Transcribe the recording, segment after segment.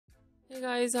Hey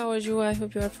guys, how are you? I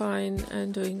hope you are fine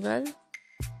and doing well.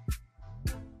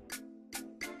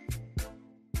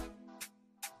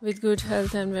 With good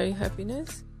health and very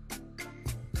happiness.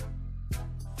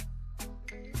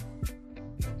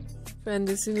 Friend,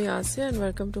 this is me Asya and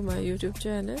welcome to my YouTube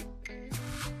channel.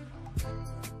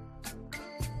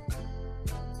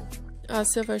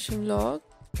 Asya Fashion Vlog.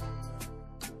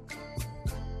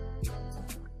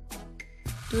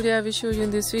 Today I will show you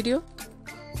in this video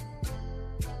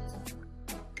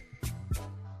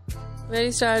very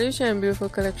stylish and beautiful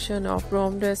collection of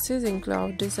prom dresses in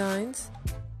cloud designs.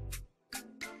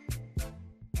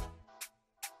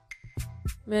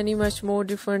 Many much more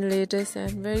different latest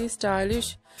and very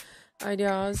stylish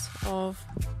ideas of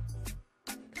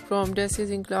prom dresses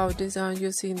in cloud design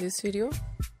you see in this video.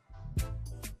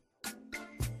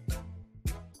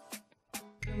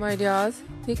 Some ideas,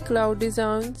 thick cloud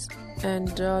designs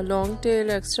and long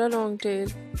tail, extra long tail,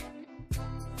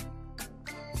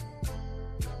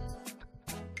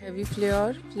 heavy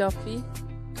flare, fluffy,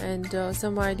 and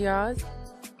some ideas.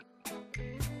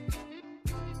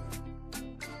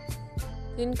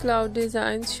 Thin cloud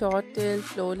designs, short tail,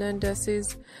 flowland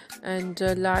dresses, and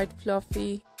light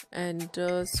fluffy and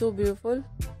so beautiful.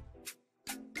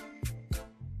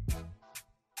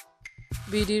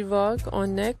 Beaded work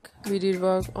on neck, beaded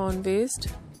work on waist,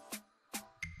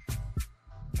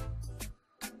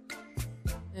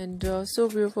 and so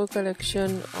beautiful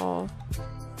collection of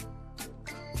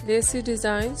lacy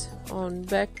designs on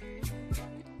back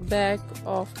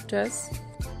of dress.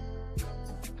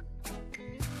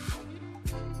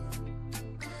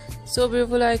 So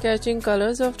beautiful eye-catching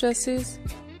colors of dresses.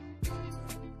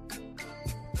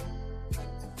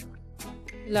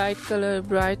 Light color,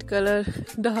 bright color,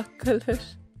 dark color.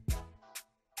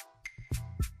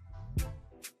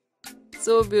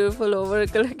 So beautiful over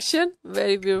collection.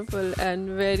 Very beautiful and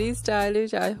very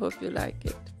stylish. I hope you like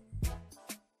it.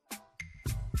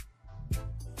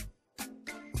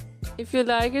 If you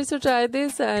like it, so try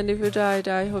this, and if you try it,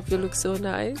 I hope you look so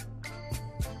nice.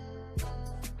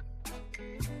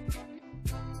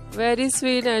 Very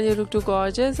sweet and you look too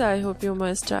gorgeous. I hope you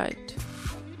must try it.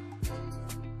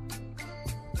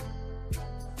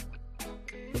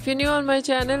 If you're new on my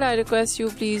channel, I request you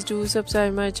please do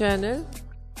subscribe my channel.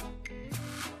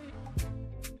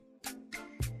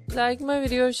 Like my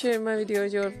video, share my video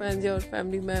with your friends, your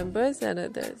family members and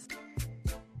others.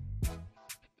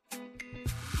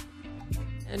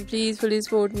 And please fully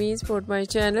support me, support my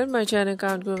channel. My channel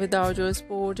can't grow without your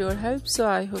support, your help. So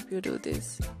I hope you do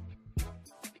this.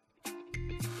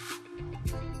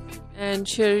 And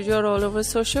share your all over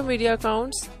social media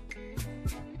accounts.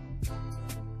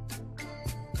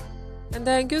 And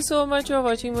thank you so much for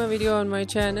watching my video on my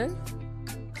channel.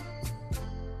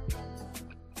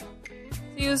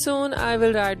 See you soon. I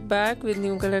will write back with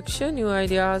new collection, new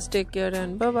ideas. Take care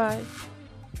and bye bye.